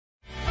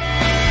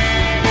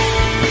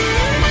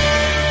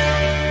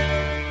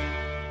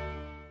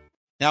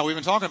Now, we've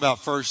been talking about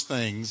first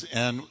things,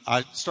 and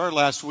I started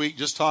last week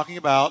just talking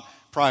about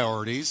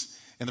priorities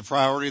and the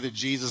priority that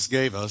Jesus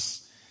gave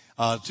us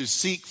to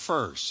seek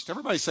first.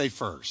 Everybody say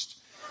first.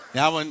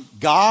 Now, when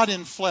God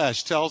in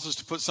flesh tells us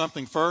to put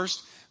something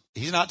first,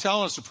 he's not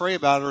telling us to pray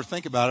about it or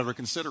think about it or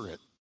consider it.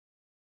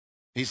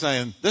 He's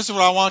saying, this is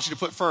what I want you to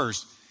put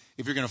first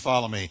if you're going to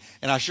follow me.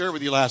 And I shared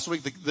with you last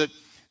week that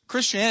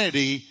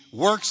Christianity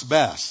works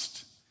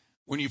best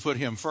when you put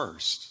him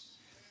first.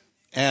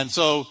 And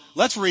so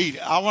let's read.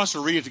 I want us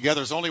to read it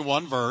together. It's only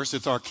one verse.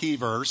 It's our key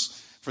verse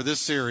for this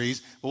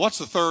series. But what's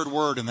the third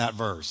word in that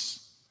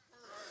verse?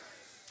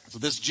 So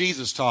this is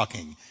Jesus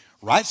talking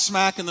right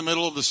smack in the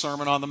middle of the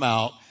Sermon on the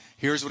Mount.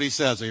 Here's what he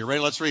says. Are you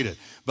ready? Let's read it.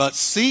 But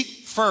seek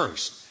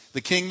first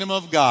the kingdom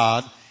of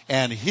God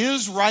and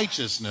his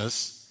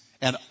righteousness,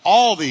 and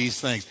all these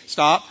things.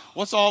 Stop.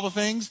 What's all the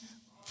things?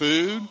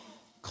 Food,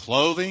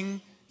 clothing,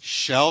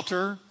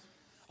 shelter,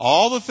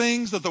 all the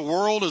things that the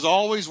world is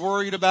always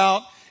worried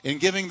about and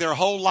giving their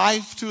whole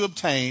life to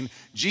obtain.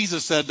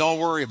 Jesus said, don't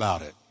worry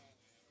about it.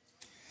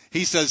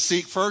 He says,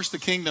 seek first the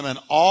kingdom, and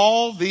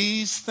all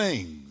these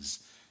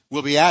things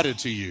will be added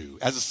to you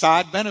as a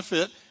side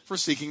benefit for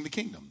seeking the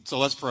kingdom. So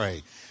let's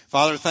pray.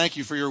 Father, thank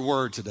you for your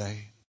word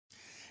today.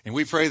 And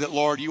we pray that,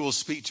 Lord, you will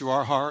speak to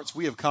our hearts.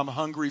 We have come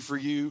hungry for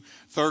you,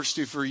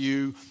 thirsty for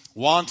you,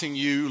 wanting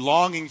you,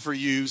 longing for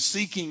you,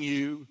 seeking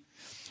you.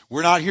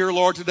 We're not here,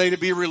 Lord, today to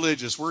be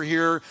religious. We're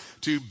here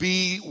to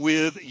be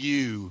with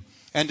you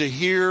and to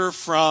hear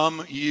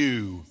from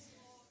you.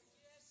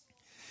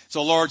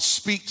 So, Lord,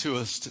 speak to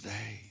us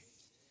today.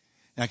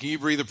 Now, can you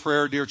breathe a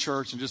prayer, dear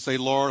church, and just say,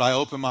 Lord, I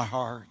open my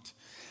heart.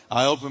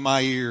 I open my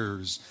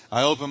ears.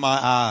 I open my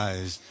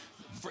eyes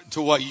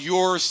to what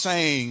you're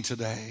saying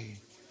today.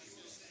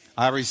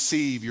 I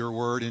receive your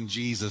word in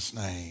Jesus'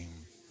 name.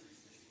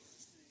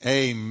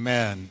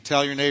 Amen.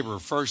 Tell your neighbor,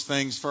 first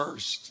things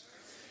first.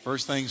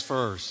 First things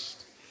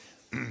first.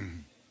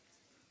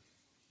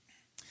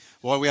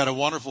 Boy, we had a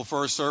wonderful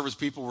first service.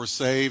 People were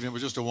saved. It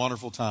was just a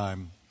wonderful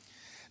time.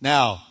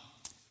 Now,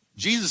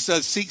 Jesus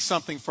says, seek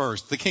something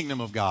first, the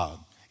kingdom of God.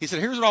 He said,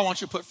 here's what I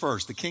want you to put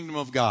first, the kingdom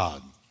of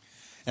God.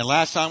 And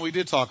last time we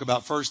did talk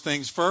about first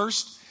things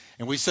first.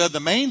 And we said the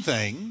main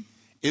thing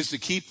is to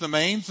keep the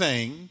main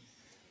thing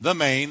the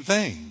main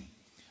thing.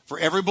 For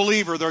every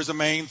believer, there's a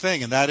main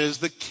thing, and that is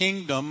the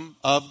kingdom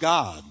of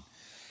God.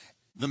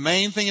 The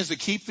main thing is to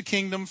keep the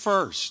kingdom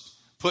first.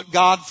 Put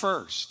God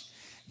first.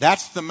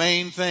 That's the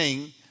main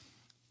thing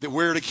that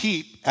we're to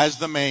keep as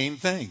the main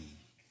thing.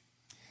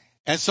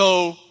 And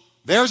so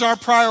there's our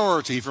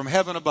priority from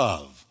heaven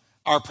above.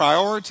 Our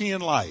priority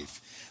in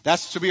life.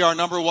 That's to be our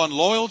number one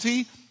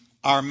loyalty,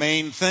 our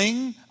main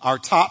thing, our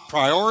top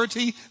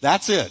priority.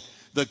 That's it.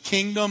 The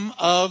kingdom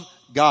of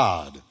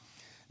God.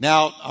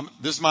 Now,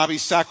 this might be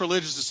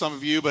sacrilegious to some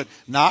of you, but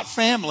not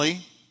family,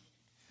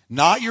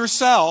 not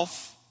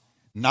yourself,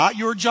 not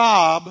your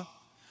job.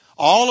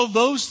 All of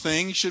those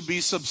things should be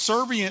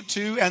subservient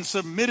to and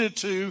submitted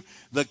to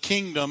the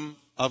kingdom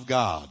of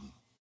God.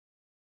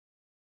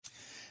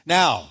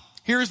 Now,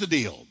 here's the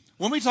deal.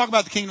 When we talk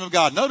about the kingdom of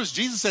God, notice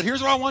Jesus said,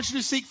 here's what I want you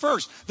to seek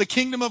first, the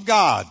kingdom of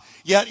God.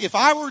 Yet, if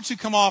I were to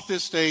come off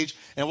this stage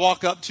and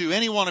walk up to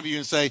any one of you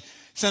and say,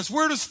 since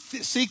we're to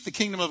seek the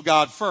kingdom of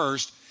God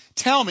first,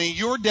 tell me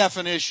your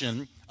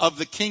definition of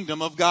the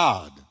kingdom of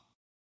God.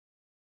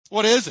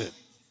 What is it?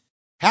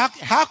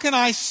 How can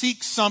I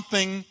seek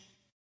something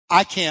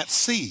I can't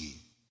see?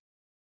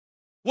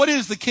 What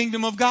is the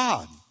kingdom of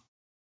God?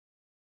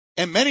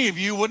 And many of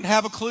you wouldn't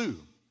have a clue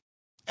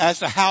as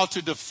to how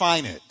to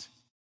define it.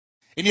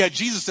 And yet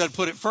Jesus said,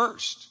 put it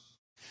first.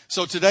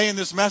 So today in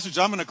this message,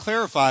 I'm going to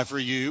clarify for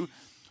you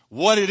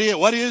what it is.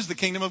 What is the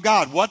kingdom of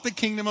God? What the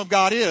kingdom of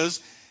God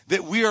is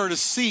that we are to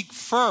seek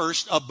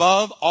first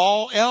above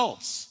all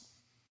else.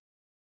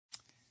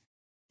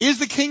 Is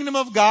the kingdom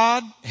of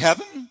God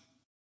heaven?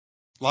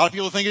 A lot of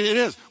people think it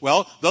is.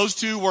 Well, those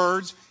two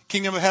words,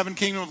 kingdom of heaven,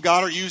 kingdom of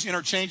God, are used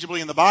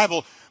interchangeably in the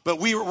Bible. But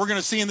we're going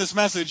to see in this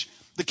message,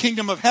 the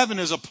kingdom of heaven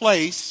is a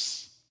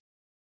place.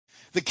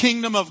 The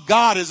kingdom of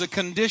God is a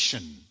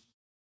condition.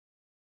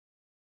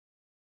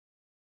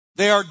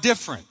 They are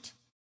different,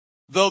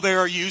 though they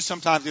are used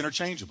sometimes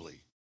interchangeably.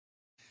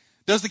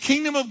 Does the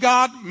kingdom of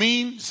God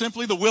mean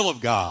simply the will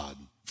of God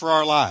for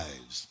our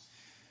lives?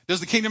 Does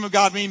the kingdom of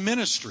God mean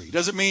ministry?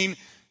 Does it mean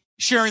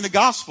sharing the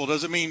gospel?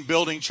 Does it mean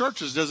building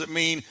churches? Does it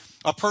mean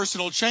a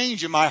personal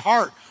change in my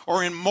heart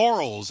or in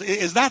morals?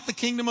 Is that the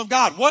kingdom of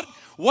God?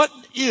 What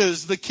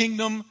is the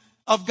kingdom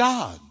of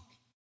God?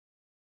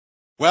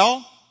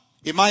 Well,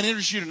 it might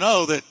interest you to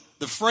know that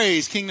the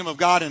phrase kingdom of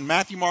God in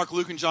Matthew, Mark,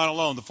 Luke, and John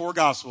alone, the four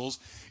gospels,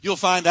 you'll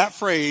find that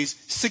phrase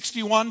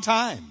 61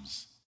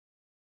 times.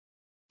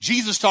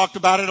 Jesus talked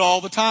about it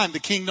all the time, the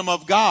kingdom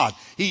of God.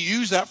 He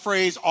used that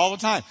phrase all the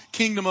time,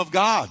 kingdom of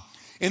God.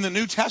 In the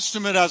New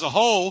Testament as a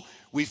whole,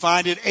 we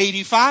find it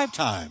 85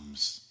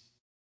 times.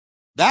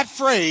 That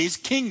phrase,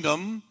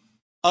 kingdom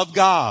of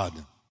God.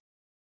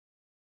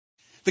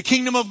 The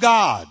kingdom of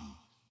God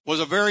was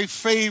a very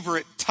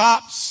favorite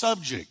top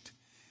subject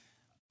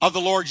of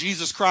the Lord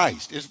Jesus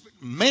Christ.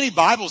 Many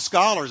Bible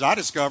scholars, I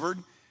discovered,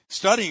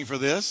 studying for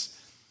this,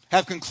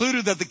 have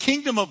concluded that the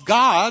kingdom of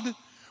God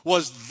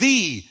was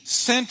the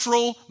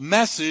central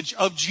message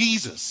of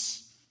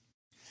Jesus.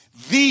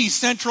 The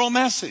central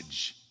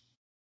message.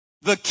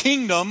 The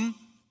kingdom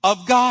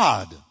of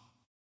God.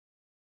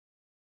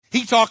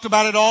 He talked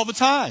about it all the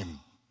time.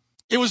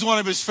 It was one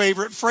of his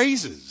favorite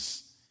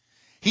phrases.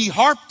 He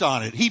harped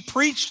on it. He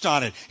preached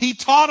on it. He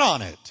taught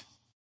on it.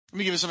 Let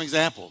me give you some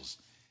examples.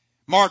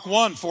 Mark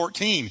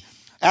 1:14.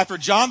 After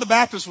John the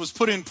Baptist was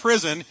put in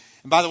prison,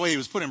 and by the way, he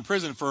was put in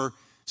prison for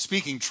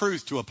speaking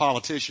truth to a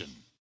politician.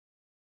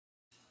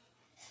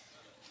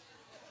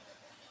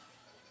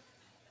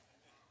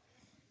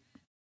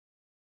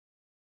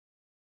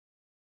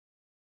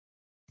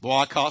 Boy,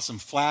 I caught some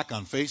flack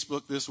on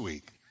Facebook this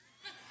week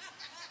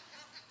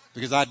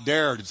because I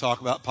dared to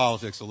talk about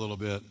politics a little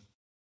bit.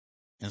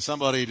 And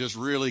somebody just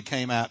really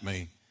came at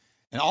me.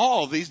 And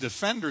all of these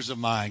defenders of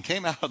mine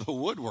came out of the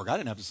woodwork. I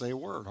didn't have to say a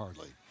word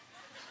hardly.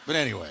 But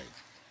anyway,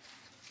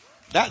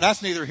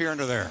 that's neither here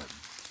nor there.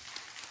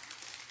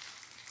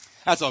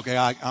 That's okay.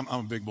 I'm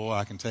a big boy.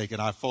 I can take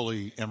it. I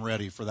fully am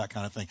ready for that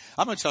kind of thing.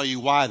 I'm going to tell you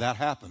why that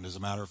happened, as a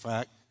matter of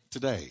fact,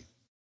 today.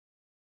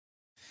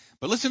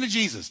 But listen to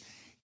Jesus.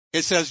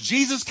 It says,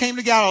 Jesus came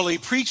to Galilee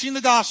preaching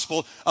the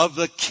gospel of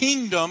the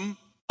kingdom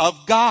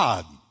of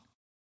God.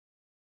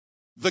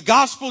 The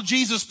gospel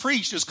Jesus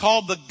preached is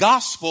called the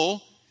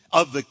gospel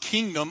of the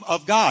kingdom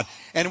of God.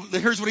 And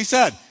here's what he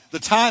said. The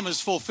time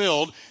is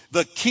fulfilled.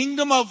 The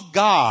kingdom of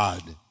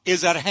God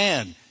is at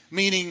hand,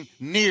 meaning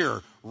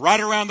near,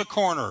 right around the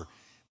corner,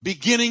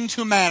 beginning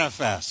to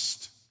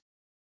manifest.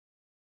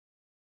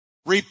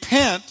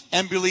 Repent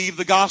and believe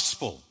the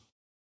gospel.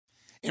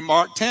 In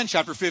Mark 10,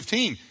 chapter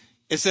 15,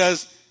 it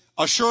says,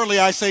 assuredly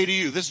I say to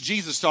you, this is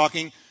Jesus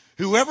talking,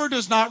 whoever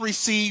does not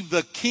receive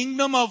the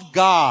kingdom of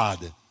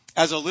God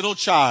as a little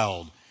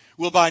child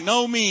will by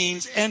no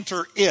means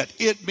enter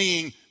it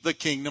being the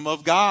kingdom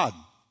of God.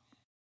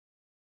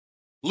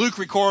 Luke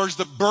records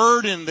the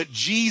burden that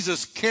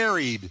Jesus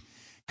carried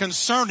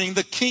concerning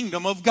the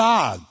kingdom of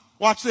God.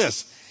 Watch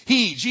this.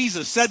 He,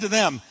 Jesus, said to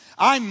them,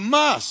 I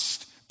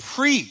must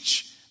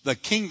preach the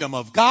kingdom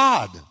of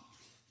God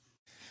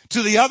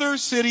to the other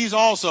cities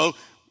also,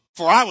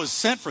 for I was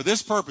sent for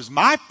this purpose.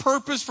 My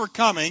purpose for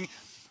coming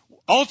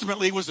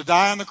ultimately was to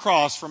die on the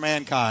cross for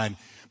mankind.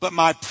 But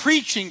my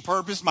preaching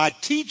purpose, my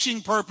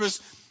teaching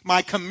purpose,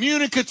 my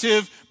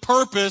communicative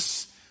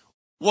purpose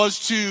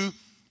was to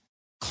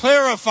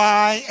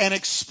clarify and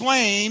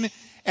explain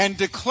and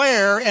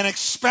declare and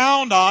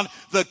expound on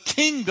the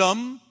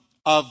kingdom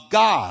of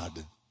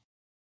God.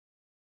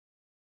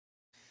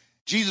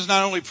 Jesus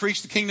not only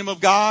preached the kingdom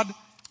of God,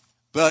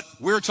 but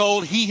we're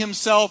told he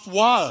himself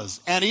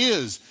was and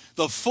is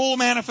the full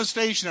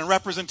manifestation and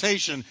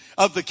representation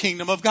of the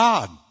kingdom of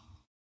God.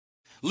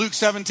 Luke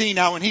 17,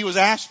 now when he was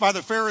asked by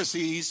the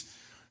Pharisees,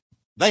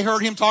 they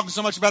heard him talking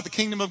so much about the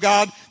kingdom of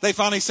God, they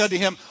finally said to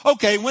him,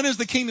 okay, when is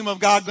the kingdom of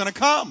God going to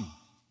come?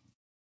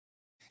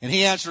 And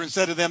he answered and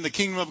said to them, the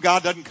kingdom of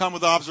God doesn't come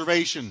with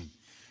observation.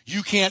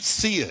 You can't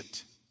see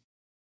it.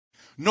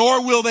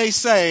 Nor will they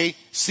say,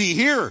 see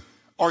here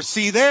or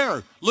see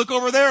there. Look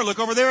over there, look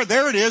over there.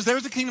 There it is.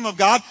 There's the kingdom of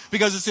God,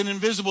 because it's an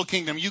invisible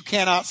kingdom. You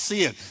cannot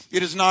see it.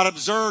 It is not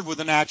observed with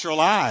the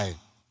natural eye.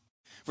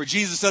 For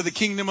Jesus said the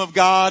kingdom of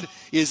God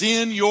is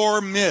in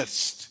your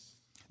midst.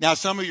 Now,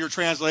 some of your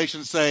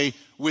translations say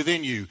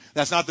within you.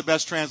 That's not the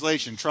best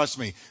translation, trust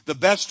me. The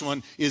best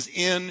one is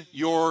in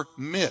your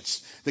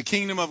midst. The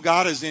kingdom of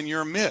God is in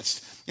your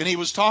midst. And he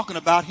was talking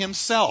about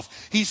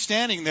himself. He's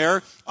standing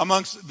there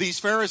amongst these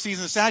Pharisees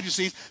and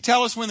Sadducees.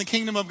 Tell us when the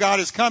kingdom of God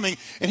is coming.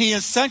 And he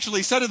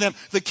essentially said to them,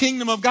 the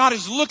kingdom of God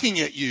is looking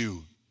at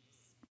you.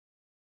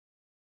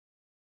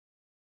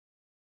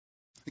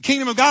 The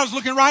kingdom of God is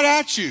looking right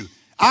at you.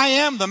 I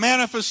am the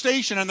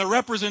manifestation and the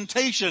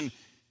representation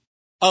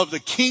of the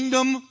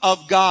kingdom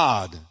of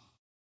God.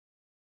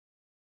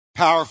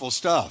 Powerful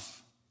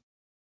stuff.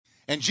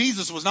 And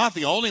Jesus was not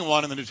the only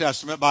one in the New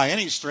Testament by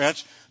any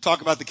stretch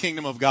talk about the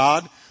kingdom of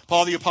God.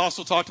 Paul the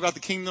Apostle talked about the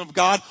kingdom of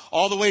God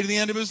all the way to the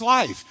end of his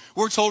life.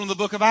 We're told in the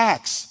book of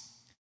Acts,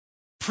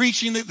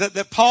 preaching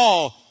that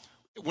Paul,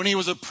 when he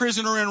was a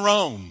prisoner in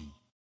Rome,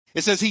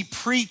 it says he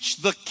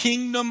preached the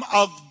kingdom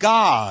of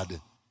God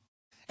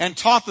and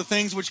taught the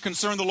things which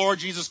concern the Lord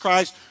Jesus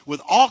Christ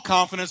with all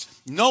confidence,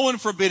 no one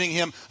forbidding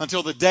him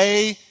until the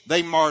day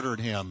they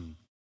martyred him.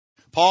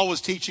 Paul was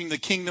teaching the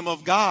kingdom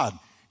of God.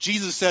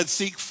 Jesus said,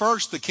 seek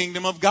first the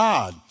kingdom of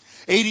God.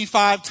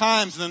 85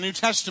 times in the New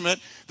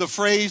Testament, the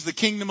phrase the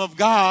kingdom of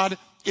God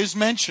is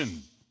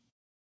mentioned.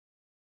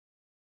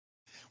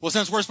 Well,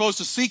 since we're supposed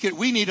to seek it,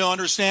 we need to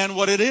understand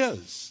what it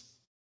is.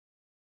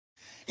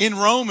 In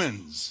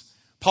Romans,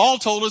 Paul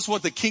told us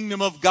what the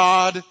kingdom of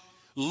God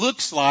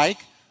looks like,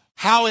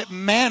 how it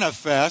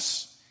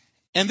manifests,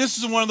 and this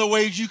is one of the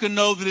ways you can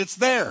know that it's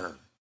there.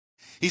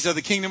 He said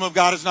the kingdom of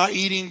God is not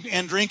eating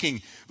and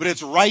drinking, but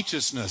it's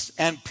righteousness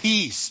and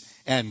peace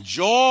and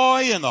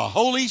joy in the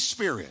Holy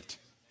Spirit.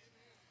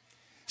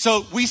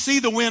 So we see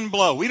the wind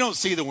blow. We don't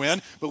see the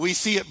wind, but we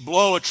see it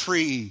blow a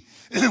tree.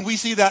 We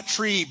see that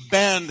tree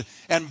bend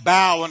and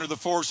bow under the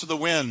force of the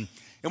wind.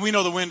 And we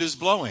know the wind is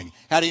blowing.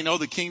 How do you know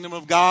the kingdom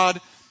of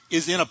God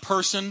is in a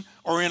person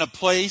or in a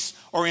place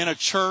or in a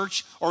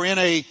church or in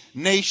a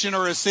nation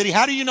or a city?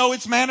 How do you know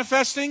it's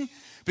manifesting?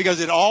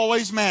 Because it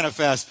always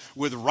manifests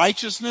with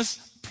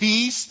righteousness,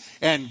 peace,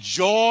 and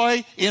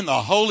joy in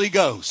the Holy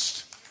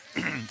Ghost.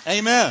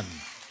 Amen.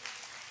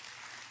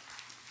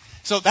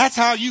 So that's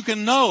how you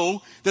can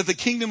know that the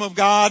kingdom of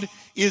God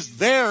is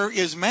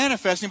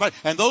manifesting.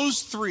 And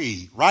those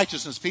three,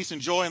 righteousness, peace, and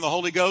joy in the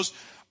Holy Ghost,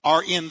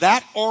 are in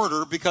that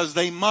order because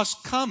they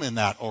must come in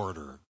that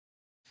order.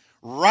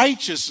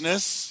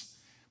 Righteousness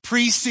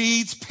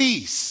precedes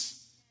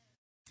peace.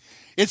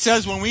 It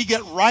says when we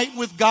get right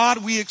with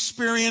God, we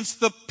experience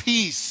the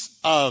peace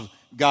of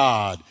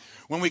God.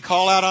 When we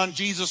call out on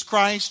Jesus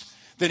Christ,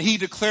 then he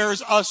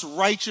declares us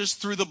righteous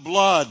through the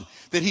blood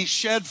that he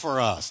shed for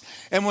us.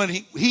 And when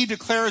he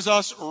declares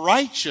us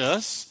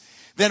righteous,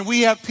 then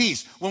we have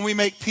peace. When we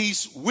make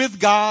peace with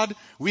God,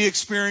 we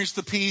experience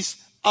the peace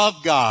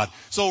of God.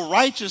 So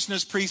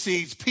righteousness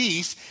precedes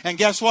peace. And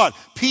guess what?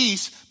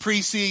 Peace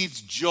precedes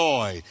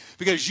joy.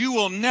 Because you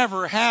will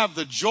never have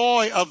the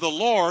joy of the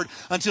Lord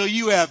until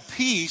you have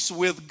peace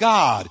with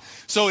God.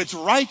 So it's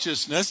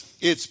righteousness,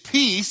 it's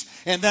peace,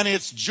 and then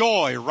it's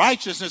joy.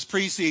 Righteousness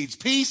precedes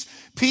peace.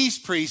 Peace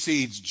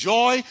precedes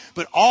joy.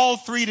 But all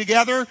three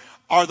together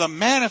are the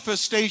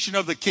manifestation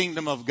of the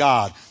kingdom of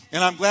God.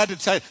 And I'm glad to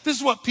tell you, this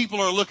is what people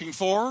are looking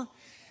for.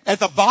 At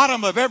the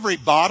bottom of every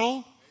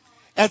bottle,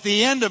 at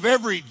the end of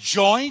every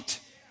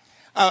joint,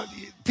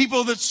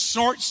 people that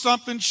snort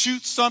something,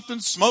 shoot something,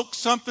 smoke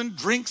something,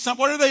 drink something,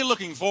 what are they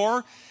looking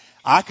for?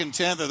 I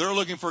contend that they're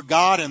looking for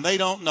God and they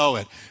don't know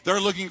it. They're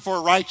looking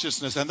for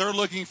righteousness and they're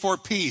looking for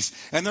peace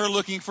and they're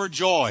looking for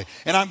joy.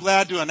 And I'm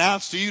glad to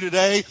announce to you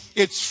today,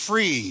 it's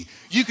free.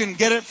 You can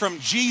get it from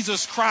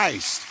Jesus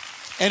Christ.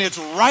 And it's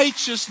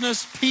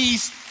righteousness,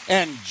 peace,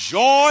 and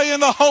joy in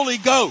the Holy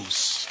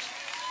Ghost.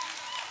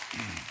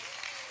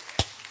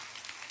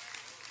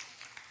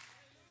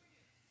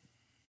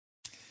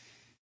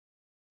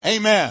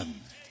 Amen.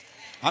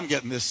 I'm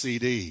getting this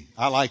CD.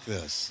 I like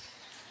this.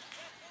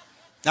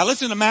 Now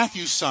listen to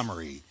Matthew's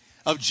summary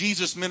of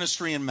Jesus'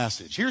 ministry and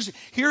message.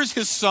 Here's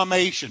his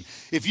summation.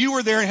 If you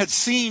were there and had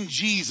seen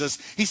Jesus,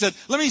 he said,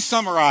 let me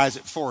summarize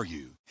it for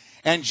you.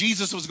 And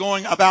Jesus was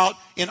going about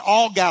in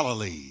all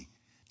Galilee,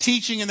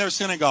 teaching in their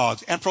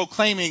synagogues and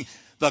proclaiming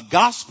the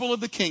gospel of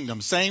the kingdom.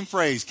 Same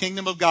phrase,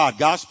 kingdom of God,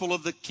 gospel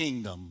of the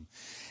kingdom.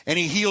 And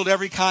he healed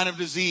every kind of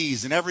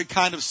disease and every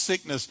kind of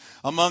sickness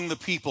among the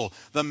people.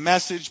 The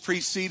message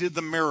preceded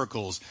the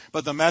miracles.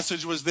 But the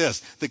message was this: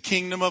 the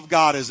kingdom of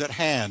God is at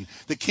hand.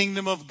 The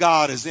kingdom of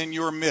God is in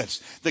your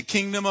midst. The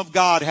kingdom of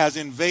God has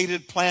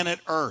invaded planet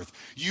Earth.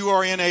 You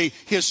are in a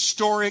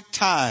historic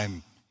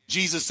time,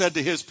 Jesus said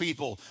to his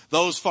people,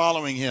 those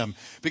following him,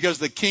 because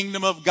the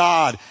kingdom of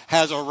God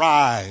has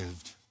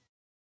arrived.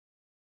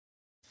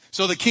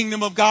 So the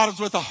kingdom of God is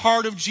with the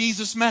heart of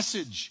Jesus'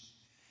 message.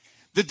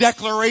 The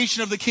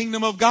declaration of the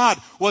kingdom of God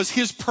was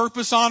his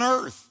purpose on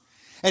earth.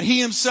 And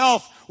he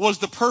himself was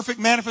the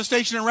perfect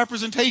manifestation and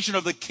representation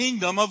of the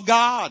kingdom of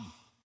God.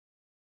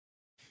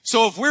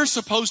 So if we're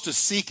supposed to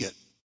seek it,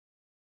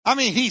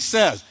 he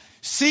says,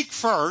 seek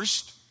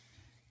first,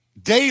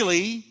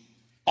 daily,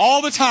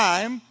 all the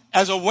time,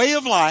 as a way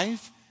of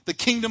life, the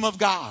kingdom of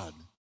God.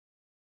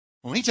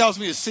 When he tells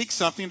me to seek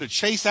something, to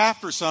chase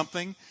after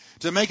something,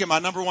 to make it my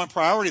number one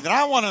priority, then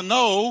I want to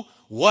know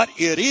what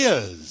it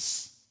is.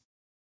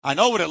 I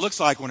know what it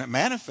looks like when it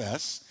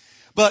manifests,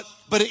 but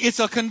it's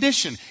a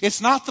condition. It's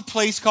not the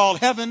place called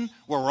heaven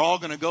where we're all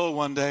going to go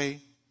one day,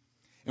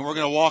 and we're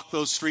going to walk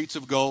those streets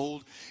of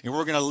gold, and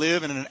we're going to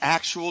live in an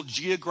actual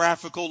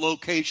geographical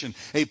location,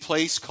 a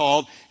place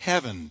called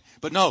heaven.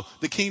 But no,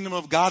 the kingdom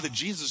of God that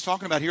Jesus is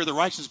talking about here, the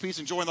righteousness, peace,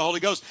 and joy in the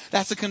Holy Ghost,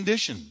 that's a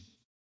condition.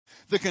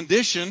 The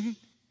condition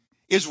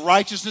is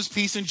righteousness,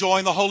 peace, and joy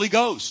in the Holy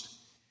Ghost.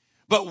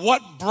 But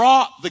what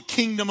brought the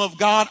kingdom of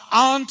God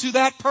onto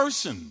that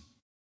person?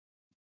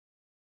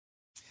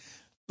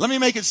 Let me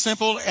make it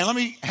simple, and let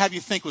me have you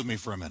think with me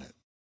for a minute.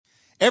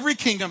 Every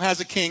kingdom has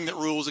a king that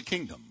rules a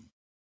kingdom.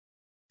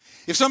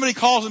 If somebody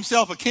calls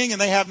himself a king and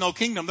they have no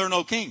kingdom, they're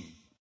no king.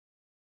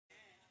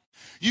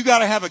 You got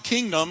to have a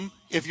kingdom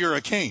if you're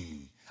a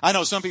king. I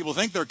know some people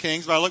think they're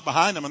kings, but I look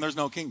behind them and there's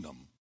no kingdom.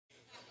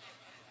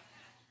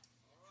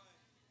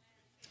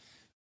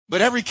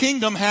 But every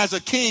kingdom has a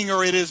king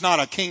or it is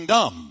not a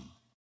kingdom.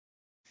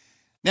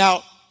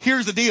 Now,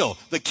 here's the deal.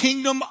 The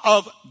kingdom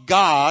of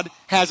God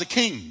has a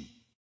king.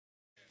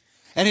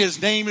 And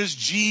his name is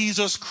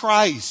Jesus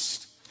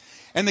Christ.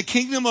 And the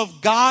kingdom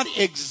of God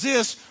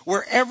exists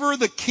wherever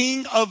the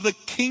king of the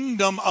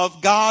kingdom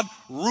of God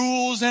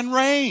rules and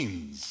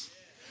reigns.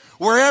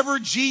 Wherever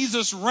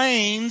Jesus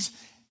reigns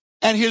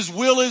and his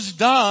will is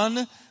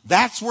done,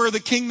 that's where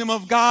the kingdom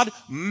of God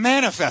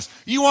manifests.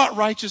 You want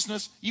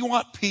righteousness? You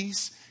want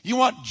peace? You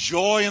want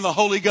joy in the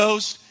Holy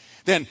Ghost?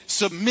 then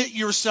submit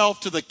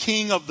yourself to the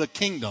King of the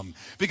kingdom.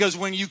 Because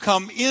when you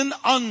come in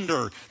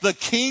under the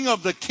King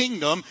of the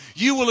kingdom,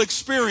 you will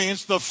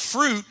experience the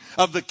fruit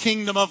of the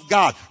kingdom of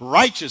God.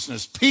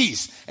 Righteousness,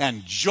 peace,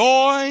 and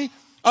joy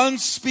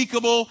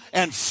unspeakable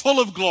and full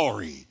of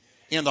glory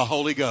in the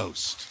Holy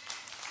Ghost.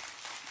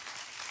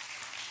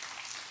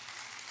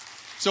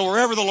 So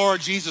wherever the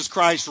Lord Jesus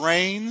Christ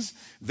reigns,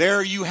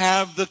 there you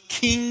have the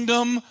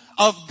kingdom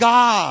of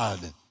God.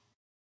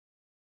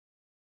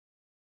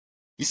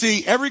 You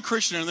see, every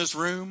Christian in this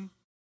room,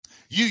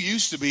 you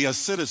used to be a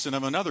citizen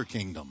of another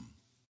kingdom.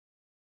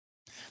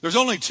 There's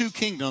only two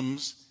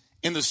kingdoms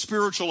in the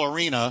spiritual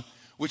arena,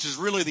 which is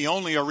really the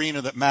only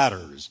arena that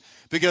matters.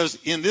 Because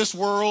in this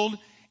world,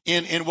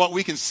 in what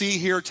we can see,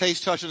 hear,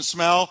 taste, touch, and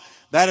smell,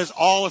 that is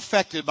all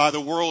affected by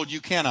the world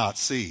you cannot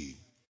see.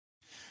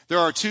 There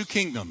are two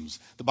kingdoms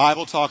the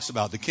Bible talks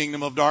about, the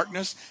kingdom of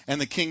darkness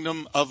and the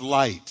kingdom of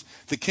light.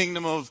 The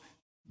kingdom of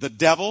the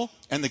devil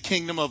and the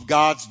kingdom of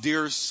God's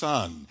dear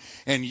Son.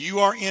 And you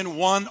are in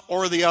one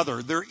or the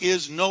other. There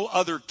is no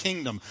other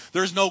kingdom.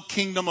 There's no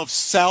kingdom of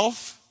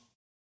self.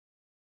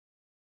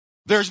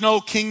 There's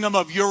no kingdom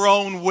of your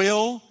own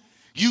will.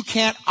 You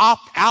can't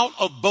opt out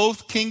of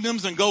both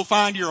kingdoms and go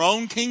find your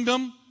own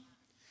kingdom.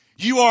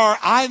 You are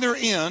either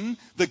in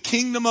the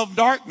kingdom of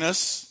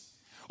darkness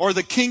or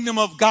the kingdom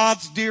of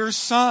God's dear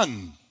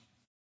Son.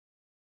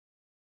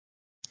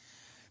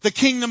 The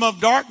kingdom of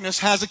darkness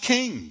has a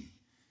king.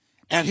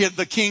 And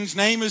the king's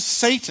name is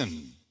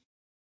Satan.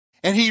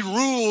 And he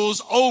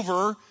rules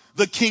over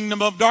the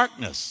kingdom of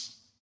darkness.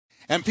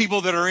 And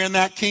people that are in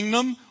that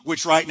kingdom,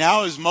 which right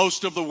now is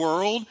most of the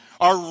world,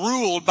 are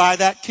ruled by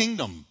that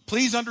kingdom.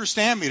 Please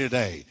understand me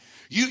today.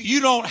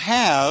 You don't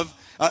have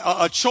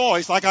a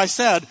choice, like I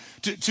said,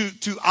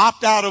 to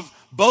opt out of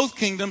both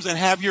kingdoms and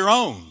have your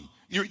own.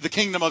 The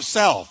kingdom of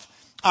self.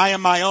 I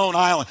am my own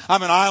island.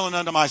 I'm an island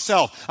unto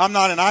myself. I'm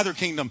not in either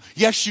kingdom.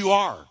 Yes, you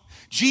are.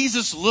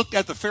 Jesus looked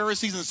at the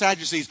Pharisees and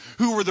Sadducees,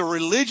 who were the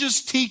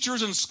religious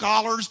teachers and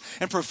scholars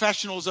and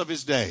professionals of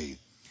his day.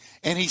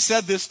 And he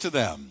said this to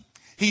them.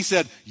 He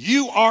said,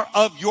 you are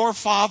of your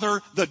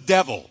father, the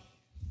devil.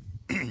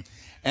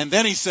 And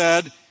then he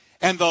said,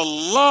 and the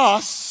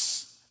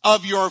lusts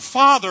of your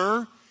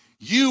father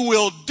you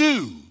will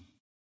do.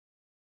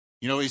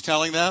 You know what he's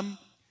telling them?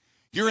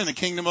 You're in the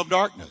kingdom of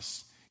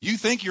darkness. You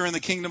think you're in the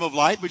kingdom of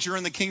light, but you're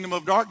in the kingdom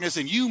of darkness,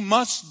 and you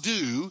must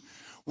do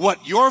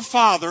what your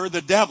father,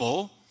 the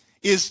devil,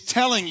 is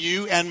telling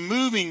you and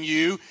moving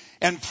you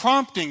and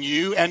prompting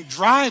you and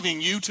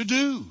driving you to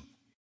do.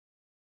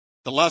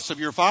 The lusts of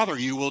your father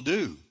you will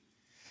do.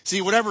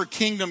 See, whatever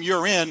kingdom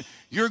you're in,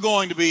 you're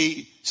going to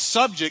be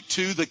subject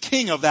to the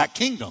king of that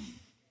kingdom.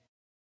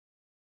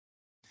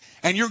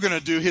 And you're going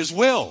to do his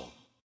will.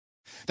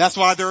 That's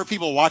why there are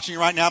people watching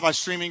right now by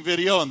streaming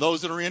video and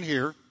those that are in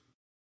here,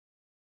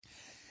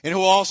 and who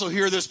will also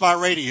hear this by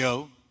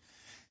radio.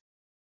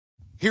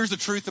 Here's the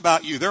truth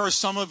about you. There are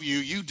some of you,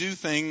 you do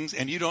things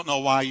and you don't know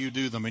why you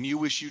do them, and you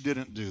wish you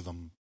didn't do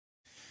them.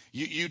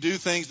 You do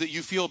things that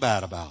you feel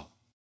bad about.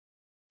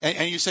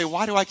 And you say,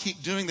 why do I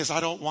keep doing this? I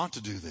don't want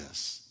to do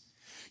this.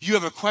 You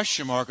have a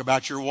question mark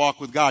about your walk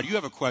with God. You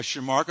have a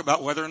question mark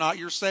about whether or not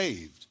you're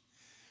saved.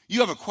 You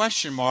have a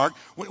question mark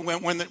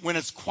when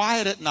it's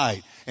quiet at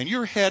night and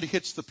your head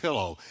hits the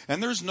pillow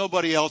and there's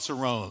nobody else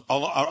around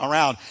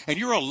and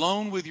you're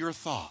alone with your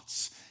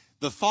thoughts.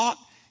 The thought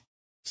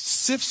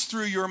sifts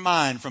through your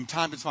mind from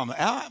time to time.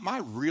 Am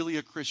I really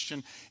a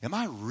Christian? Am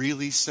I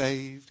really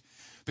saved?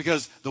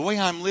 Because the way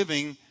I'm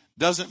living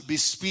doesn't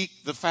bespeak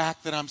the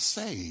fact that I'm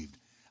saved.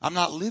 I'm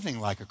not living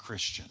like a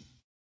Christian.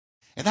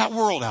 And that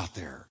world out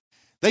there,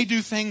 they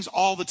do things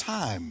all the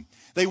time.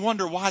 They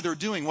wonder why they're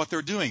doing what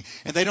they're doing.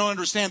 And they don't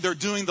understand they're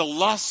doing the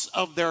lusts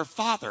of their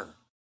father.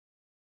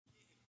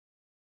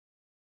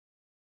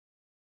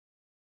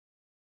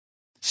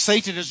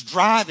 Satan is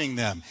driving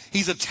them.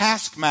 He's a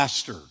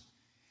taskmaster.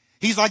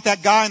 He's like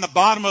that guy in the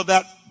bottom of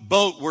that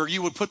boat where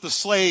you would put the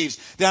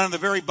slaves down in the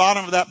very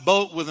bottom of that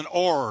boat with an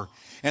oar.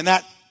 And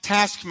that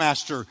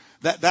taskmaster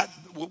that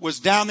was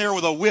down there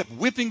with a whip,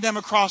 whipping them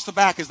across the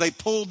back as they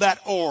pulled that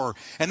oar.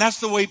 And that's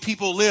the way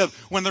people live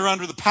when they're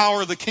under the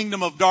power of the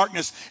kingdom of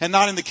darkness and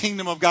not in the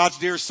kingdom of God's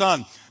dear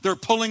Son. They're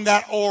pulling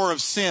that oar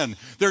of sin.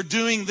 They're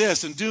doing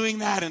this and doing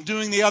that and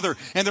doing the other.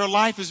 And their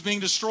life is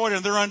being destroyed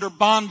and they're under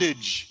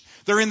bondage.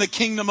 They're in the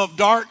kingdom of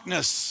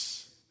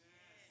darkness.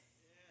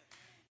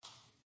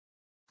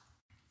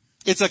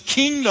 It's a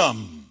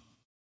kingdom.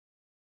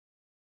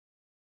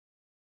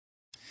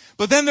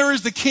 But then there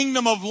is the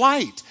kingdom of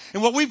light.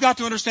 And what we've got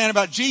to understand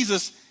about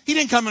Jesus, he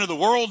didn't come into the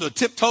world to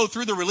tiptoe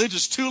through the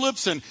religious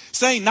tulips and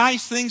say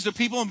nice things to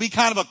people and be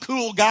kind of a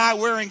cool guy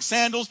wearing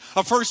sandals,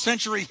 a first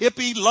century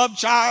hippie, love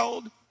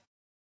child.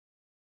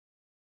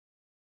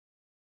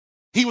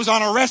 He was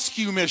on a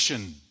rescue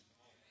mission.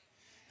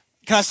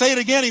 Can I say it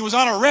again? He was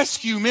on a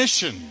rescue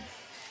mission.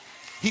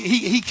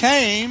 He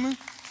came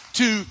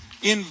to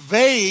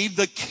invade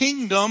the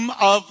kingdom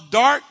of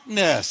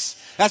darkness.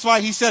 That's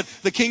why he said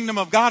the kingdom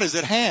of God is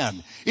at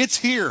hand. It's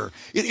here.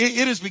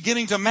 It is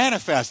beginning to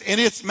manifest, and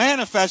it's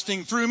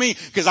manifesting through me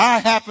because I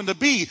happen to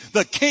be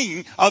the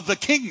king of the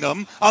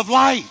kingdom of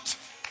light.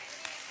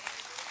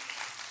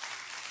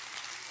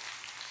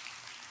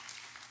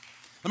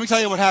 Let me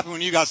tell you what happened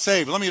when you got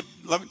saved. I'm going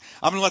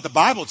to let the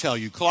Bible tell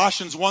you.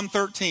 Colossians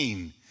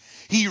 1:13.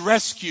 He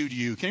rescued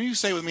you. Can you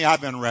say with me,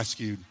 I've been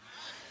rescued?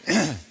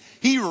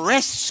 He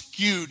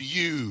rescued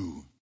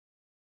you.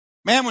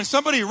 Man, when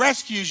somebody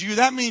rescues you,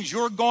 that means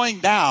you're going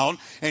down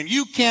and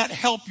you can't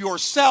help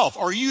yourself,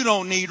 or you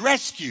don't need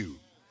rescue.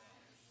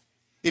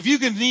 If you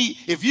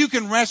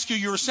can rescue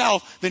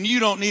yourself, then you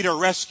don't need a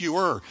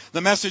rescuer.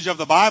 The message of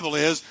the Bible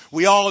is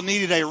we all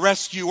needed a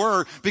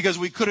rescuer because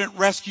we couldn't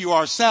rescue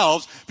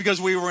ourselves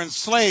because we were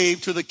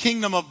enslaved to the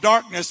kingdom of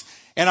darkness,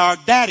 and our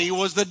daddy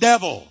was the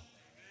devil.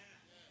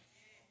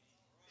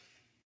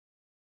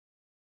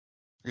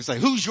 You say,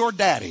 who's your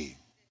daddy?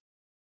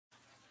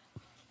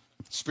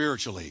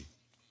 Spiritually.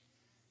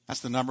 That's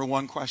the number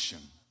one question.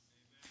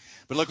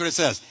 But look what it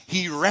says.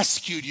 He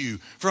rescued you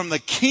from the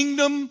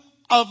kingdom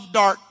of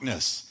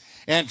darkness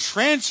and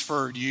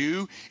transferred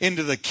you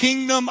into the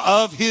kingdom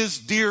of his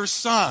dear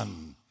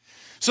son.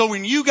 So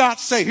when you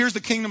got saved, here's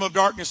the kingdom of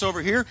darkness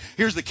over here.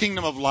 Here's the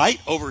kingdom of light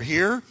over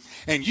here.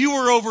 And you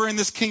were over in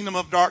this kingdom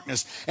of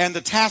darkness, and the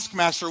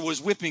taskmaster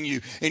was whipping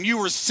you, and you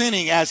were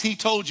sinning as he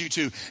told you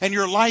to, and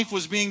your life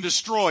was being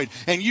destroyed,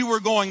 and you were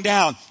going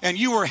down, and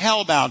you were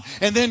hellbound.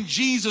 And then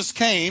Jesus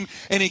came,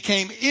 and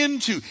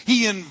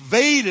he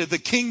invaded the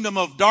kingdom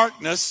of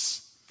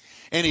darkness,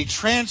 and he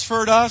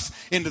transferred us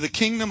into the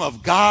kingdom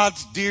of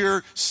God's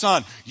dear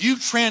son. You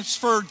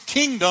transferred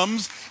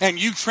kingdoms, and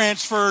you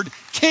transferred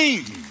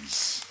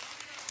kings.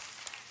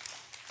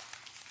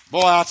 Boy,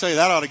 I'll tell you,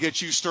 that ought to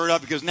get you stirred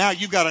up, because now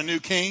you've got a new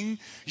king.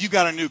 You've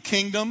got a new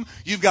kingdom.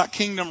 You've got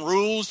kingdom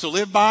rules to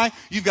live by.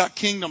 You've got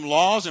kingdom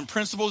laws and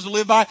principles to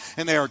live by.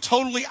 And they are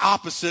totally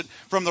opposite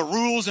from the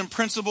rules and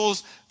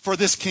principles for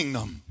this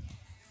kingdom.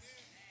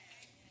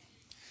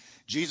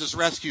 Jesus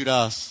rescued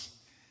us.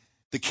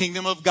 The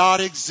kingdom of God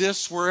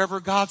exists wherever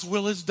God's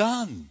will is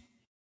done.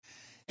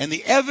 And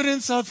the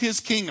evidence of his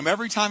kingdom,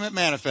 every time it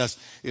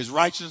manifests, is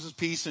righteousness,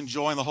 peace, and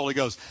joy in the Holy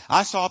Ghost.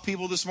 I saw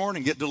people this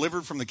morning get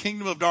delivered from the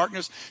kingdom of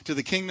darkness to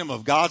the kingdom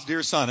of God's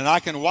dear son. And I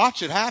can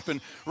watch it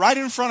happen right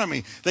in front of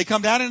me. They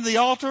come down into the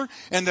altar,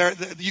 and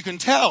you can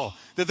tell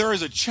that there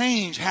is a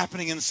change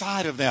happening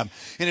inside of them.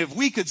 And if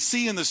we could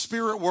see in the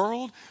spirit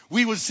world,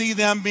 we would see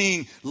them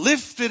being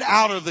lifted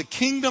out of the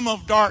kingdom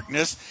of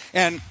darkness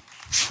and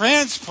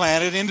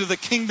transplanted into the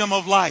kingdom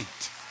of light.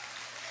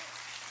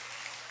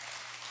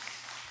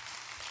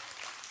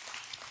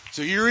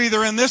 So you're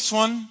either in this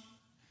one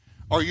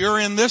or you're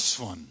in this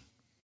one.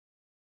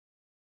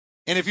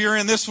 And if you're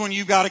in this one,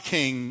 you've got a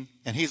king,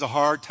 and he's a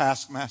hard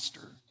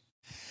taskmaster.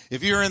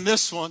 If you're in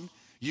this one,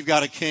 you've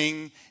got a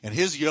king, and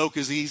his yoke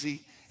is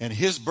easy, and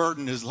his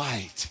burden is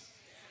light.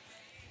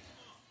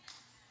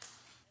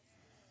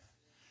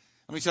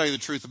 Let me tell you the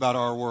truth about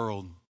our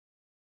world.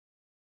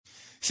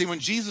 See, when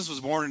Jesus was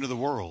born into the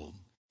world,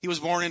 he was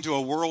born into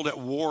a world at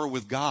war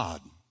with God.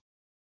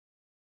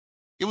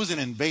 It was an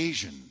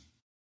invasion.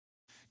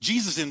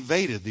 Jesus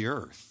invaded the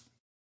earth.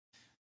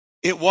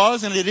 It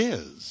was, and it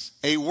is,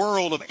 a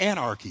world of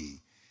anarchy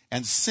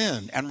and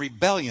sin and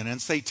rebellion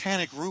and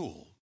satanic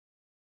rule.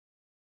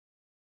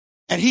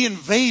 And he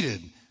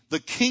invaded the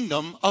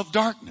kingdom of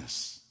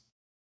darkness.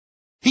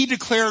 He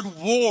declared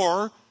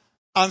war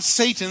on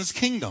Satan's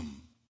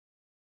kingdom.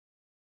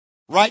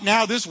 Right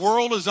now, this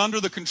world is under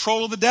the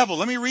control of the devil.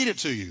 Let me read it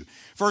to you.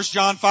 1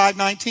 John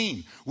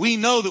 5:19. We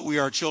know that we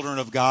are children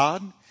of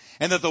God,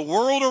 and that the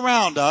world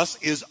around us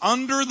is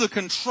under the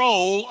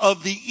control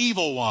of the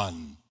evil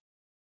one.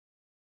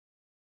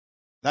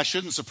 That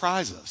shouldn't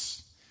surprise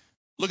us.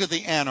 Look at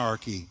the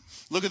anarchy.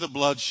 Look at the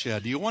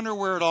bloodshed. Do you wonder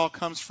where it all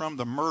comes from?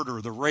 The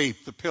murder, the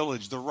rape, the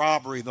pillage, the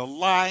robbery, the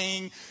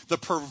lying, the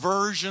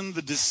perversion,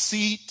 the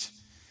deceit,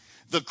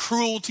 the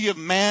cruelty of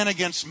man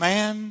against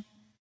man.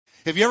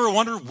 Have you ever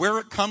wondered where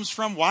it comes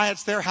from, why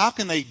it's there? How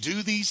can they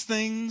do these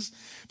things?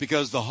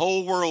 Because the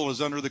whole world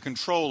is under the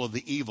control of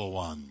the evil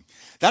one.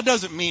 That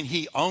doesn't mean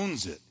he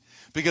owns it,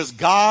 because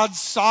God's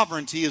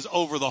sovereignty is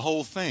over the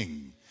whole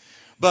thing.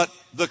 But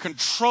the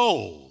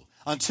control,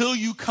 until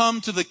you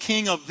come to the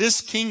king of this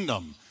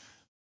kingdom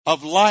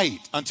of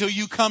light, until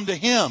you come to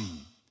him,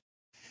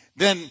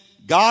 then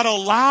God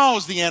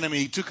allows the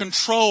enemy to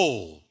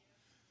control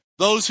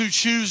those who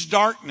choose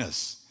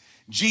darkness.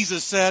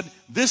 Jesus said,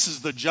 this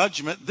is the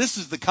judgment, this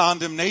is the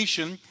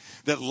condemnation,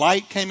 that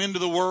light came into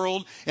the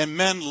world and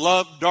men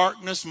loved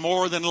darkness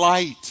more than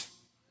light.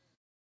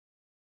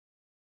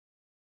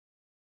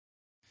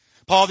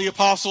 Paul the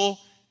Apostle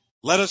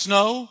let us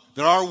know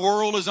that our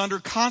world is under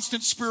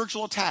constant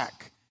spiritual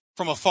attack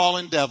from a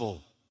fallen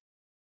devil.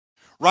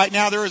 Right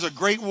now, there is a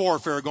great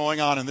warfare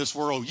going on in this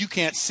world. You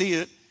can't see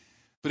it,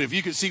 but if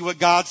you could see what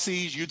God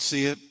sees, you'd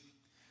see it.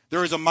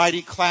 There is a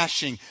mighty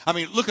clashing. I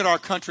mean, look at our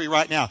country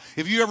right now.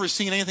 Have you ever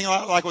seen anything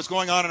like what's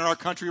going on in our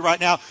country right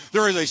now?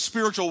 There is a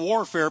spiritual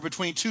warfare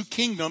between two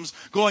kingdoms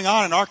going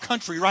on in our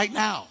country right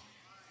now.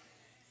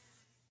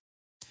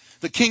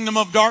 The kingdom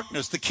of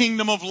darkness, the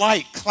kingdom of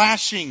light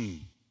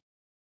clashing.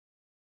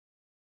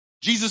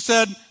 Jesus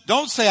said,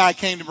 don't say I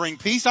came to bring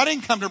peace. I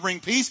didn't come to bring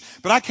peace,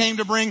 but I came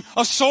to bring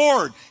a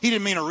sword. He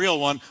didn't mean a real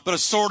one, but a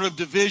sword of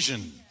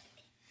division.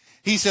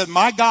 He said,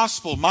 my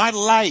gospel, my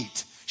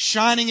light,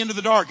 shining into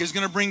the dark is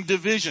going to bring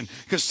division,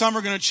 because some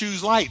are going to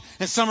choose light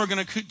and some are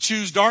going to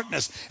choose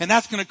darkness. And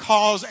that's going to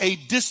cause a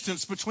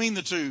distance between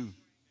the two.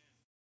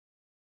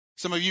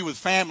 Some of you with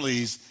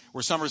families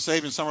where some are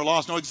saved and some are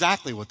lost know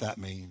exactly what that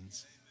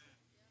means.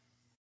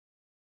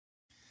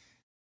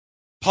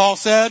 Paul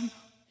said,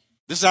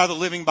 this is out of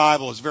the Living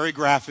Bible, it's very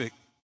graphic.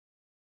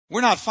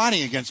 We're not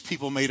fighting against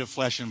people made of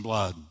flesh and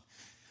blood,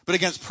 but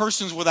against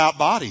persons without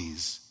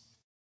bodies,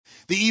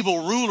 the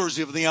evil rulers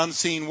of the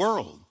unseen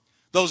world,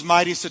 those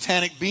mighty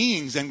satanic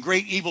beings and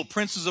great evil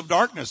princes of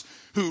darkness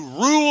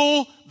who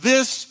rule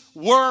this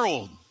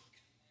world.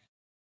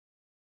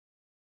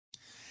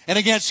 And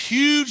against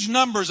huge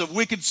numbers of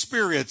wicked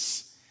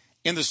spirits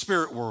in the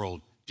spirit world.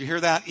 Do you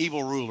hear that?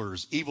 Evil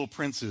rulers, evil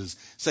princes,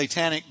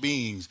 satanic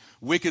beings,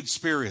 wicked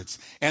spirits,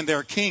 and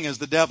their king is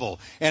the devil.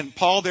 And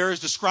Paul there is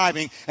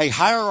describing a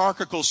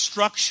hierarchical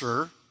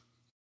structure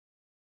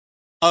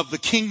of the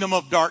kingdom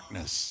of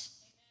darkness.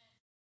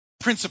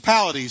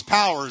 Principalities,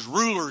 powers,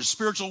 rulers,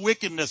 spiritual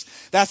wickedness.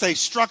 That's a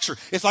structure.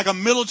 It's like a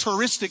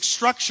militaristic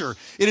structure.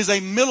 It is a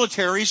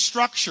military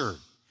structure.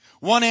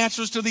 One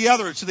answers to the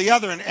other,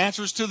 and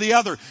answers to the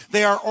other.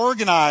 They are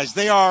organized.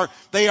 They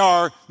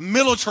are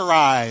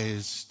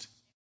militarized.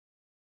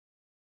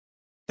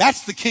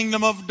 That's the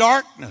kingdom of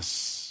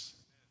darkness.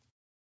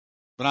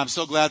 But I'm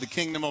so glad the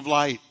kingdom of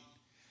light.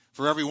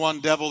 For every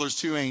one devil, there's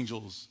two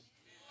angels.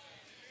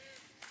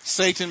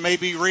 Satan may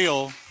be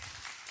real.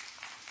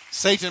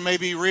 Satan may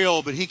be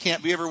real, but he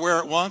can't be everywhere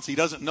at once. He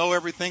doesn't know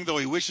everything, though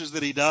he wishes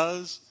that he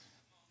does.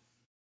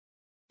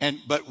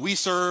 But we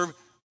serve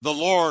the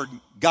Lord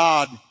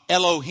God,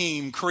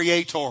 Elohim,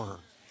 Creator.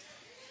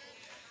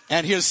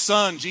 And his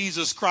Son,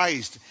 Jesus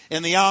Christ,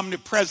 and the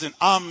omnipresent,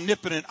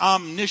 omnipotent,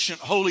 omniscient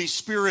Holy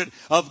Spirit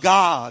of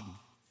God.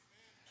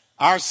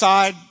 Our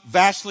side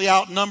vastly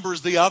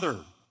outnumbers the other.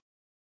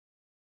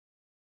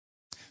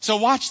 So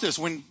watch this.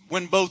 When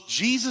both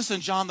Jesus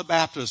and John the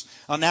Baptist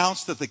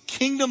announced that the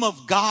kingdom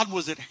of God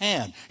was at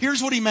hand,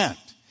 here's what he meant.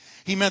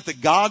 He meant that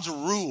God's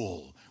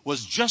rule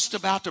was just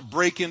about to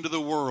break into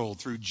the world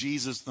through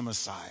Jesus the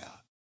Messiah.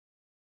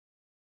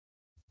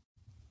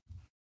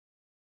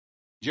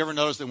 Did you ever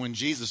notice that when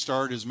Jesus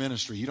started his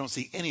ministry, you don't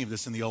see any of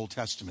this in the Old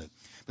Testament,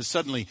 but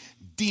suddenly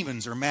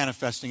demons are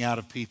manifesting out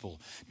of people.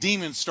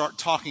 Demons start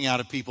talking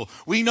out of people.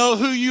 We know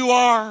who you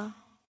are,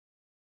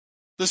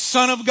 the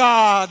Son of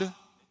God.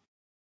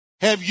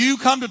 Have you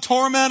come to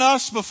torment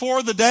us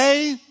before the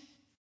day?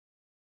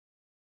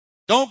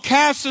 Don't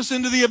cast us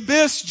into the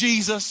abyss,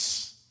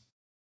 Jesus.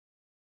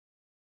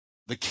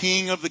 The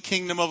king of the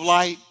kingdom of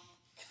light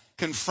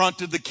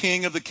confronted the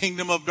king of the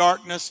kingdom of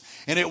darkness,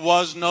 and it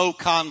was no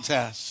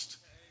contest.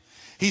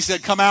 He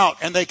said, come out,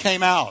 and they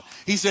came out.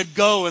 He said,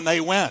 go, and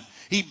they went.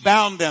 He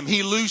bound them.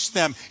 He loosed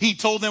them. He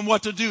told them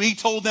what to do. He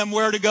told them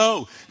where to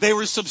go. They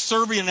were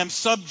subservient and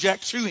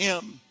subject to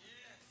him.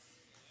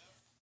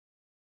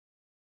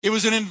 It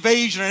was an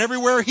invasion, and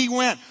everywhere he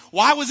went.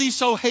 Why was he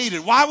so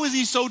hated? Why was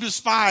he so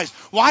despised?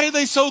 Why did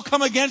they so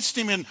come against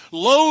him and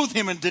loathe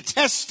him and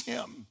detest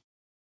him?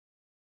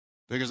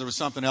 Because there was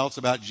something else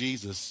about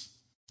Jesus.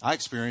 I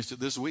experienced it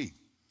this week.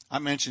 I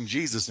mentioned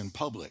Jesus in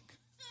public.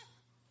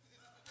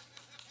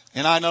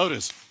 And I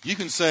noticed, you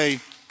can say,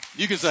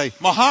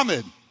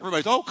 Muhammad.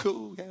 Everybody's, oh,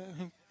 cool. Yeah.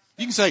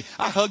 You can say,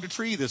 I hugged a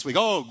tree this week.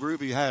 Oh,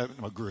 groovy.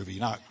 Groovy,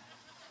 not.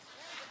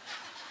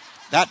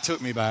 That took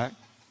me back.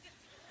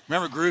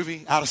 Remember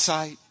groovy, out of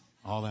sight,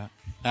 all that.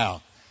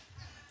 Now,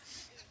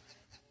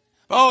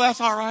 oh,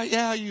 that's all right.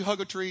 Yeah, you hug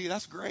a tree.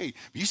 That's great.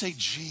 But you say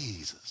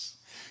Jesus.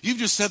 You've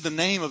just said the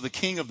name of the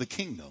King of the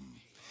Kingdom.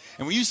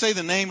 And when you say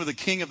the name of the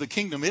King of the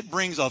Kingdom, it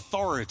brings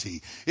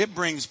authority. It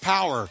brings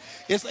power.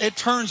 It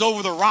turns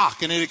over the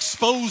rock and it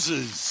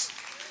exposes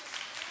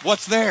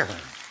what's there.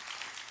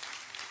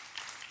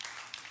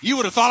 You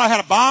would have thought I had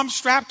a bomb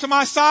strapped to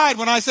my side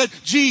when I said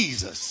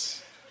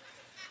Jesus.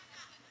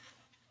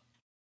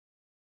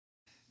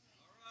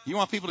 You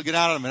want people to get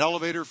out of an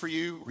elevator for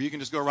you, where you can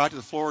just go right to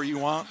the floor you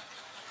want?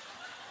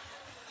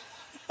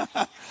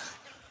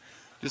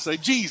 Just say,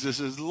 Jesus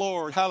is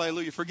Lord.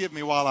 Hallelujah. Forgive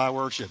me while I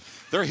worship.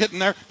 They're hitting.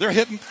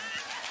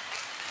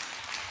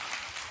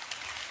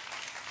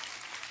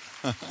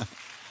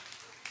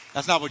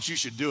 That's not what you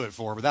should do it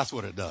for, but that's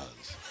what it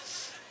does.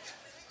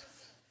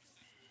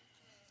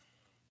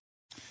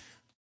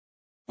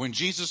 When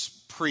Jesus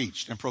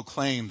preached and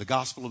proclaimed the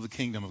gospel of the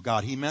kingdom of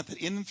God, he meant that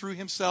in and through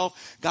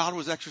himself, God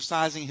was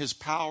exercising his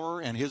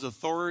power and his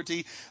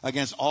authority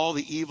against all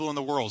the evil in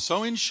the world.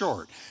 So in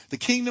short, the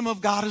kingdom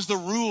of God is the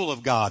rule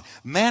of God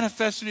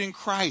manifested in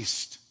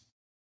Christ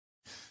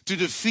to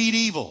defeat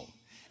evil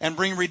and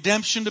bring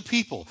redemption to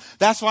people.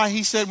 That's why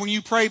he said, when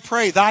you pray,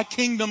 thy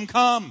kingdom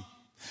come.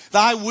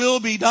 Thy will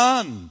be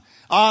done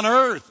on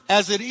earth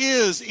as it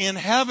is in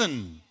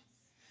heaven.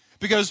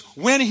 Because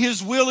when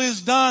his will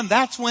is done,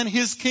 that's when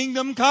his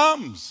kingdom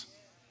comes.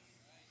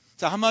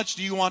 So how much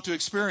do you want to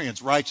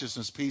experience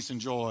righteousness, peace,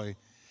 and joy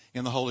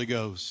in the Holy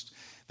Ghost?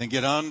 Then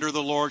get under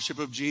the lordship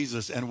of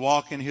Jesus and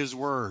walk in his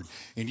word.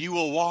 And you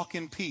will walk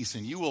in peace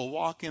and you will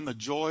walk in the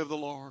joy of the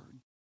Lord.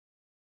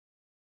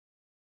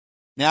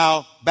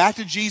 Now, back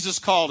to Jesus'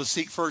 call to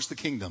seek first the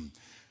kingdom.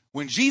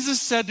 When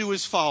Jesus said to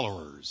his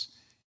followers,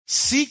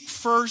 seek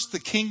first the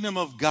kingdom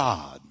of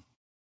God,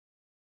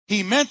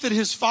 he meant that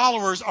his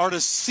followers are to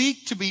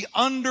seek to be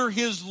under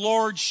his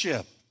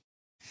lordship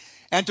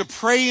and to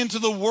pray into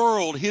the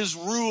world his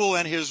rule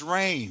and his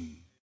reign.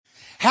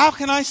 How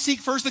can I seek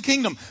first the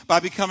kingdom? By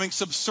becoming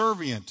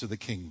subservient to the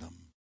kingdom,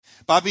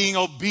 by being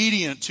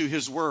obedient to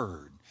his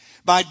word,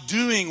 by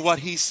doing what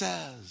he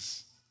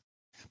says,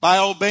 by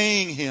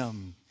obeying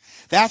him.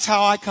 That's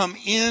how I come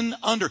in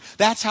under.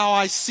 That's how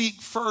I seek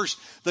first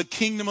the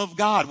kingdom of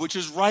God, which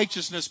is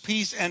righteousness,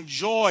 peace, and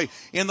joy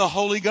in the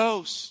Holy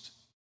Ghost.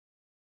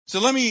 So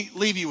let me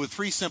leave you with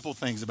 3 simple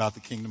things about the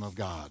kingdom of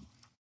God.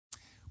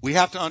 We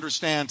have to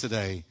understand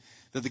today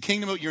that the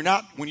kingdom of,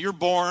 when you're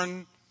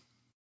born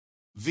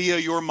via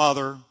your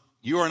mother,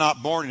 you are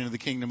not born into the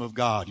kingdom of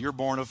God. You're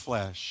born of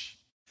flesh.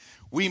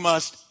 We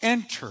must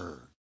enter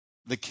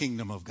the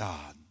kingdom of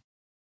God.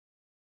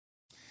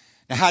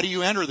 Now, how do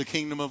you enter the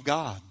kingdom of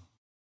God?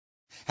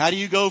 How do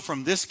you go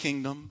from this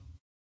kingdom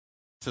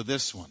to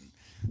this one?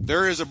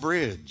 There is a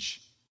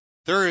bridge.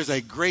 There is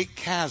a great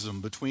chasm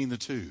between the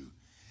two.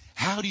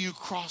 How do you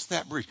cross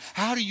that bridge?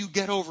 How do you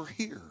get over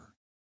here?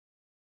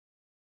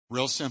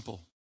 Real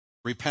simple.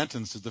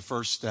 Repentance is the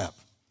first step.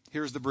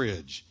 Here's the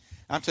bridge.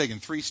 I'm taking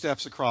 3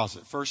 steps across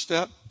it. First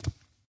step,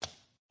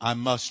 I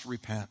must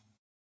repent.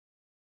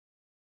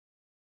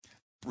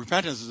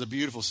 Repentance is a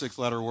beautiful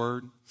 6-letter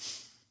word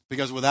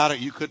because without it,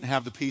 you couldn't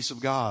have the peace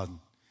of God.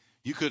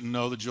 You couldn't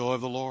know the joy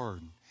of the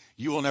Lord.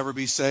 You will never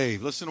be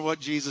saved. Listen to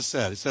what Jesus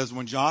said. It says,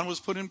 when John was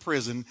put in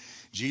prison,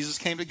 Jesus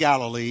came to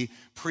Galilee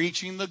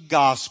preaching the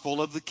gospel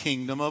of the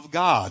kingdom of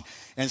God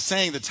and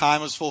saying the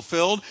time is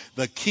fulfilled.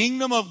 The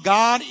kingdom of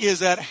God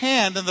is at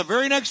hand. And the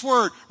very next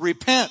word,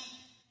 repent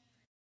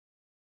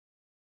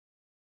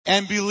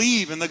and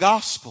believe in the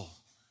gospel.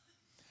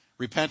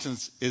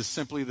 Repentance is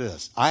simply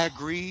this. I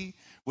agree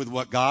with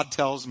what God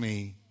tells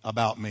me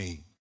about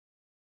me.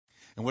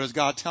 And what does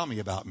God tell me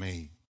about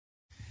me?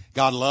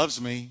 God loves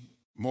me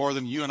more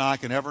than you and I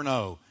can ever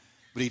know,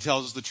 but he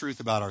tells us the truth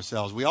about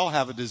ourselves. We all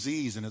have a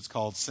disease, and it's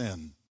called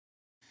sin.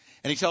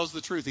 And he tells the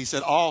truth. He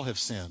said, all have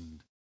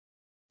sinned.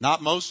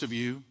 Not most of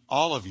you,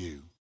 all of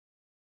you.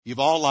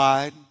 You've all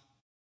lied.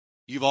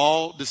 You've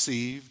all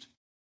deceived.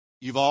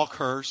 You've all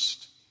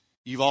cursed.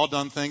 You've all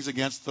done things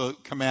against the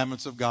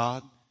commandments of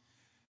God.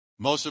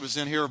 Most of us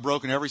in here have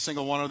broken every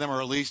single one of them,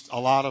 or at least a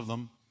lot of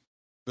them.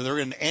 But there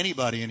isn't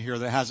anybody in here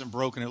that hasn't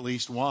broken at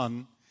least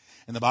one.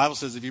 And the Bible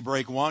says if you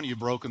break one, you've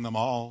broken them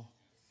all.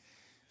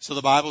 So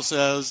the Bible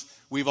says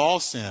we've all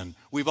sinned.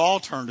 We've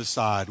all turned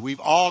aside. We've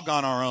all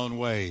gone our own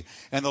way.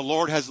 And the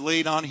Lord has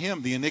laid on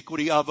him the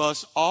iniquity of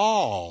us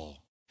all.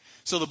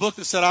 So the book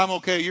that said, I'm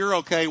okay, you're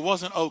okay,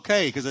 wasn't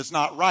okay because it's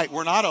not right.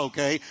 We're not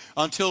okay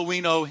until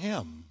we know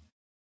him.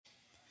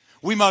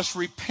 We must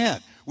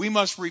repent. We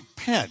must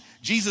repent.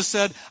 Jesus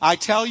said, I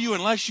tell you,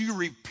 unless you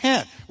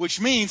repent, which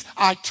means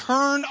I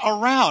turn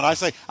around. I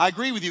say, I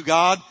agree with you,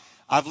 God.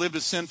 I've lived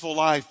a sinful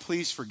life.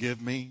 Please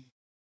forgive me.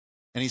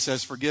 And he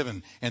says,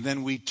 forgiven. And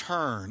then we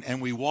turn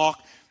and we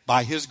walk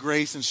by his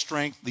grace and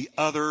strength the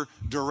other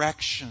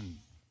direction.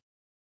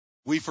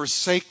 We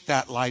forsake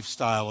that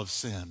lifestyle of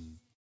sin.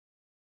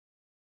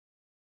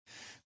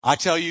 I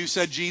tell you,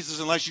 said Jesus,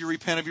 unless you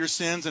repent of your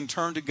sins and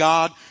turn to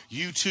God,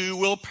 you too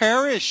will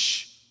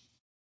perish.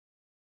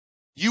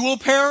 You will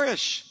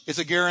perish. It's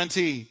a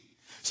guarantee.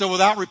 So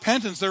without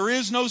repentance, there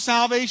is no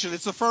salvation.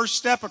 It's the first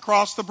step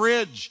across the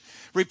bridge.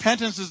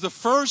 Repentance is the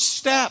first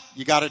step.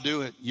 You got to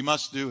do it. You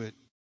must do it.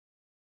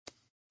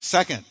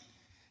 Second,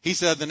 he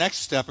said the next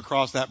step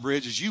across that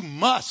bridge is you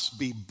must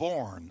be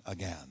born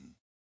again.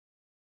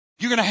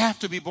 You're going to have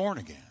to be born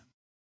again.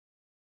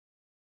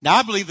 Now,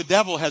 I believe the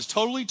devil has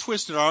totally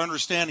twisted our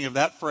understanding of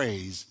that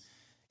phrase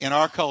in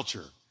our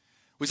culture.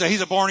 We say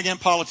he's a born-again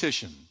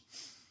politician.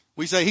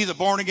 We say he's a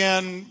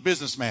born-again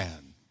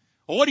businessman.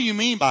 Well, what do you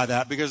mean by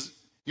that? Because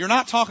you're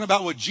not talking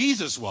about what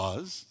Jesus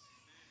was.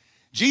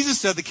 Jesus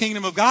said the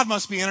kingdom of God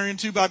must be entered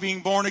into by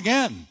being born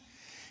again.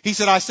 He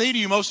said, I say to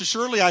you, most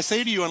assuredly, I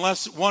say to you,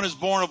 unless one is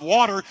born of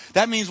water,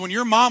 that means when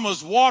your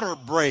mama's water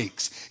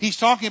breaks. He's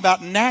talking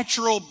about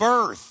natural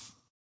birth.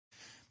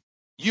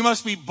 You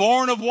must be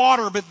born of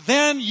water, but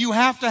then you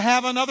have to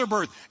have another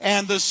birth.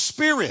 And the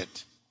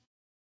Spirit.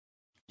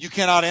 You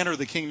cannot enter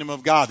the kingdom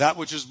of God. That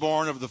which is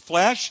born of the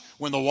flesh,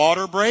 when the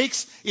water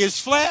breaks, is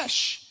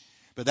flesh.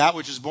 But that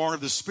which is born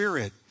of the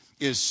Spirit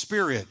is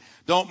spirit.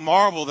 Don't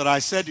marvel that I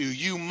said to you,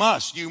 you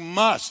must.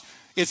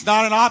 It's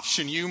not an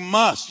option. You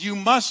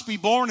must be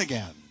born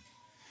again.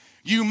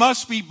 You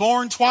must be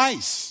born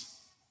twice.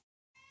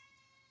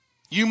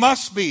 You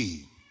must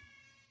be.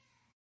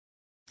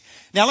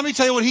 Now let me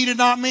tell you what he did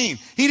not mean.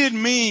 He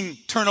didn't mean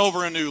turn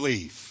over a new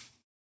leaf.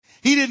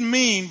 He didn't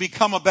mean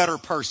become a better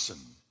person.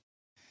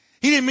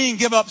 He didn't mean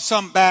give up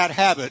some bad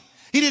habit.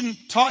 He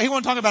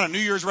wasn't talking about a New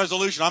Year's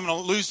resolution. I'm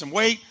going to lose some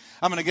weight.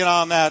 I'm going to get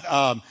on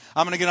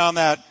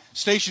that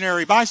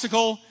stationary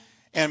bicycle,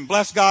 and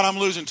bless God, I'm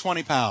losing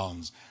 20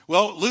 pounds.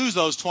 Well, lose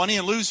those 20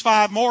 and lose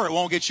 5 more. It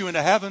won't get you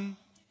into heaven.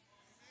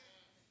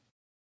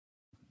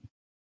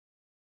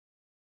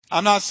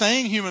 I'm not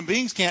saying human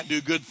beings can't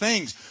do good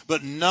things,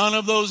 but none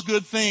of those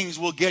good things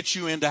will get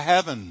you into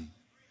heaven.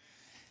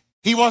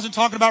 He wasn't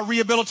talking about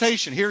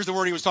rehabilitation. Here's the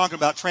word he was talking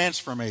about,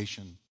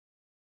 transformation.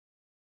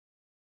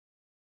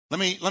 Let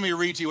me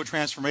read to you what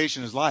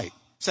transformation is like.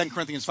 2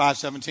 Corinthians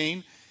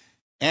 5:17,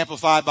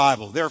 Amplified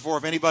Bible. Therefore,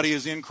 if anybody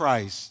is in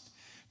Christ,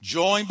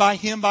 joined by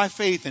him by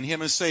faith in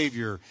him as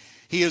Savior,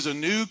 he is a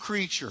new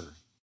creature,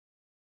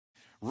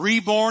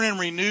 reborn and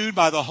renewed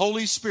by the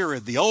Holy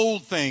Spirit. The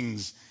old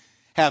things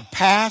have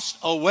passed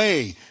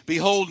away.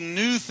 Behold,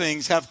 new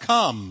things have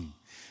come,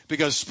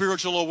 because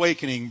spiritual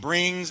awakening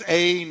brings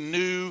a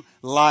new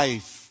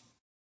life.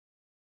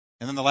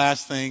 And then the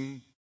last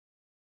thing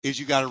is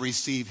you got to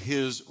receive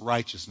his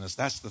righteousness.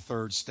 That's the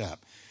third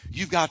step.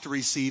 You've got to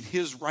receive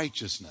his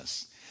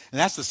righteousness. And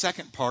that's the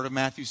second part of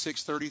Matthew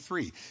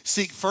 6:33.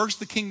 Seek first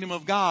the kingdom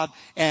of God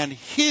and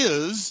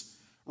his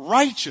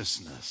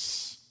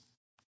righteousness.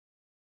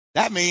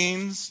 That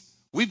means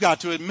we've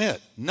got to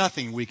admit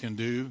nothing we can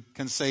do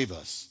can save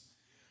us.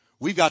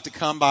 We've got to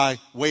come by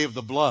way of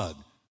the blood.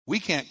 We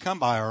can't come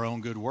by our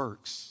own good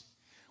works.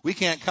 We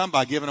can't come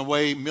by giving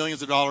away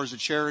millions of dollars to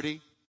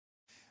charity,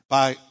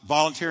 by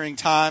volunteering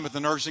time at the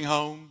nursing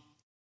home,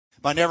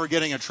 by never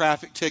getting a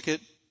traffic ticket.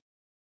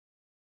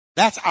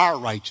 That's our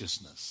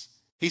righteousness.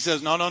 He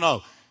says,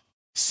 no.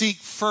 Seek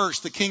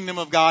first the kingdom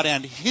of God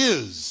and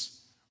his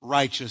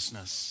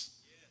righteousness.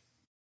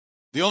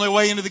 The only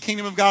way into the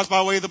kingdom of God is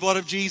by way of the blood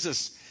of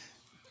Jesus.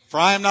 For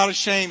I am not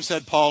ashamed,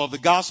 said Paul, of the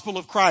gospel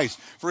of Christ,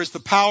 for it's the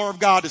power of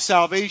God to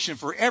salvation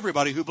for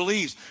everybody who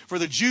believes, for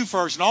the Jew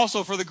first and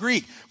also for the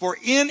Greek. For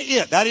in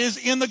it, that is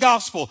in the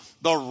gospel,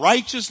 the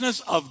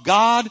righteousness of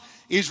God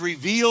is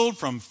revealed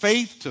from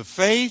faith to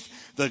faith.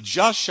 The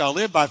just shall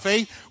live by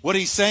faith. What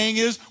he's saying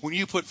is, when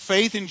you put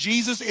faith in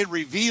Jesus, it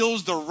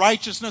reveals the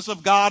righteousness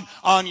of God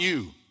on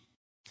you.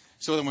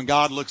 So that when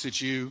God looks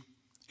at you,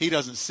 he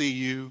doesn't see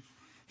you,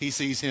 he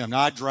sees him.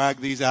 Now, I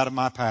drag these out of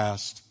my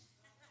past.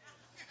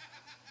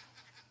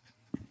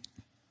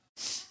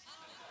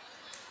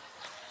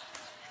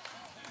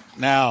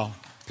 Now,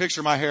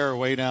 picture my hair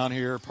way down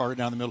here, parted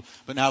down the middle.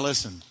 But now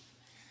listen,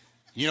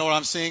 you know what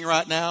I'm seeing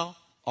right now?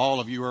 All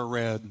of you are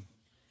red.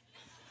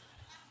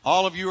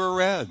 All of you are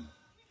red.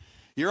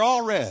 You're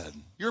all red.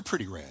 You're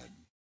pretty red,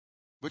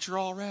 but you're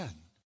all red.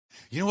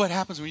 You know what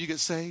happens when you get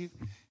saved?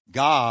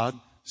 God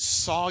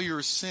saw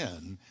your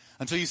sin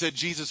until you said,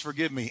 Jesus,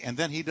 forgive me. And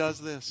then he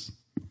does this.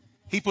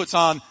 He puts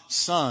on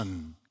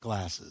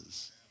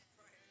sunglasses.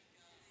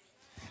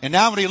 And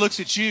now when he looks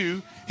at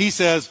you, he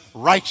says,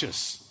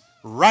 righteous.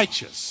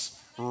 Righteous,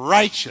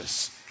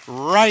 righteous,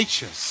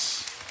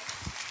 righteous.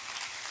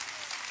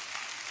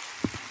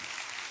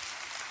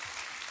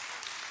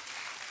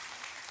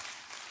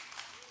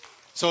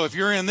 So if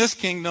you're in this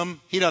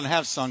kingdom, he doesn't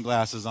have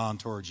sunglasses on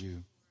towards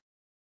you.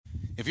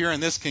 If you're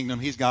in this kingdom,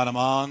 he's got them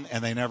on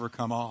and they never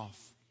come off.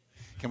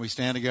 Can we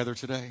stand together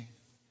today?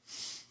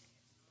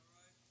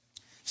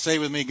 Say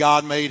with me,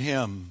 God made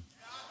him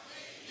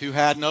who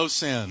had no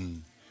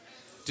sin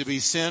to be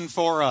sin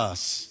for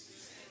us,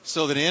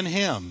 so that in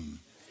him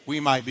we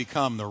might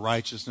become the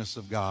righteousness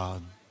of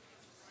God.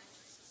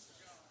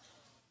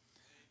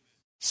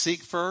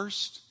 Seek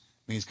first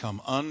means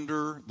come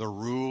under the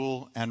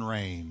rule and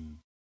reign.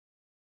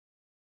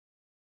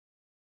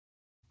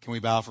 Can we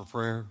bow for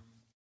prayer?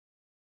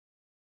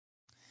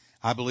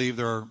 I believe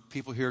there are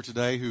people here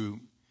today who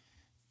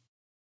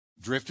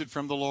drifted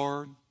from the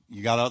Lord.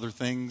 You got other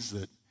things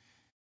that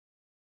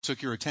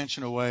took your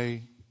attention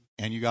away,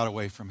 and you got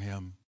away from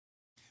him.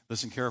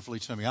 Listen carefully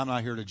to me. I'm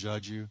not here to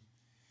judge you.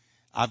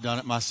 I've done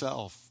it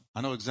myself. I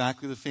know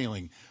exactly the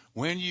feeling.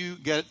 When you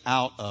get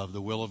out of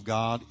the will of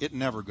God, it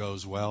never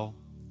goes well.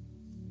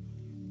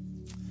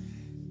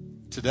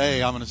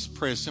 Today, I'm going to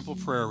pray a simple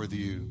prayer with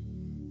you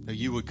that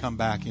you would come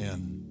back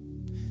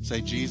in.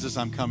 Say, Jesus,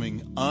 I'm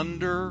coming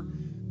under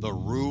the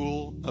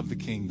rule of the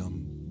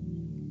kingdom.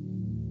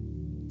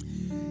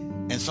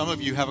 And some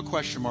of you have a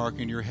question mark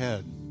in your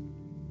head.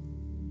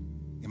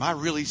 Am I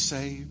really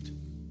saved?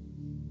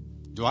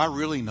 Do I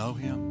really know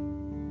him?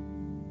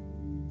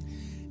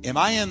 Am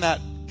I in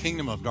that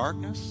kingdom of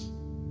darkness?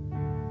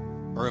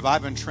 Or have I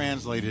been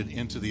translated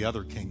into the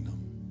other kingdom?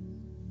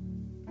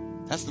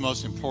 That's the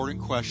most important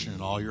question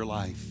in all your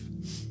life.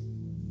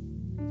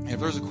 If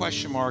there's a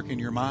question mark in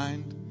your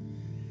mind,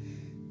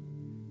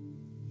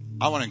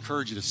 I want to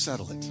encourage you to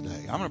settle it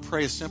today. I'm going to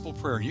pray a simple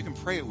prayer, and you can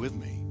pray it with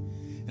me.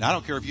 And I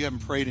don't care if you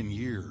haven't prayed in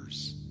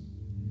years.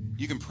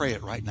 You can pray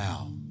it right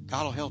now.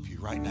 God will help you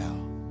right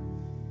now.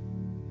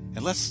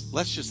 And let's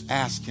just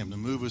ask him to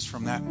move us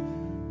from that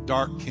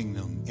dark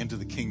kingdom into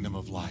the kingdom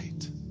of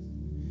light.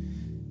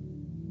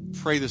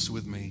 Pray this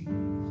with me.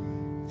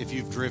 If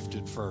you've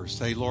drifted first,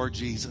 say, Lord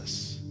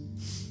Jesus,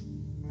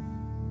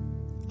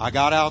 I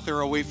got out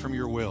there away from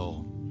your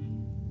will,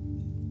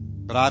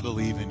 but I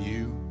believe in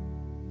you.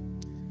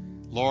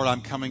 Lord,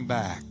 I'm coming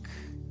back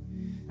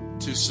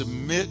to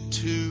submit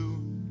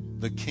to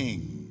the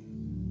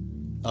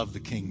King of the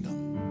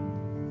kingdom.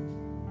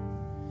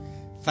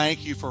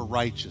 Thank you for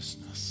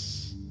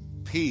righteousness,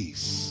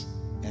 peace,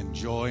 and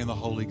joy in the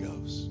Holy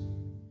Ghost.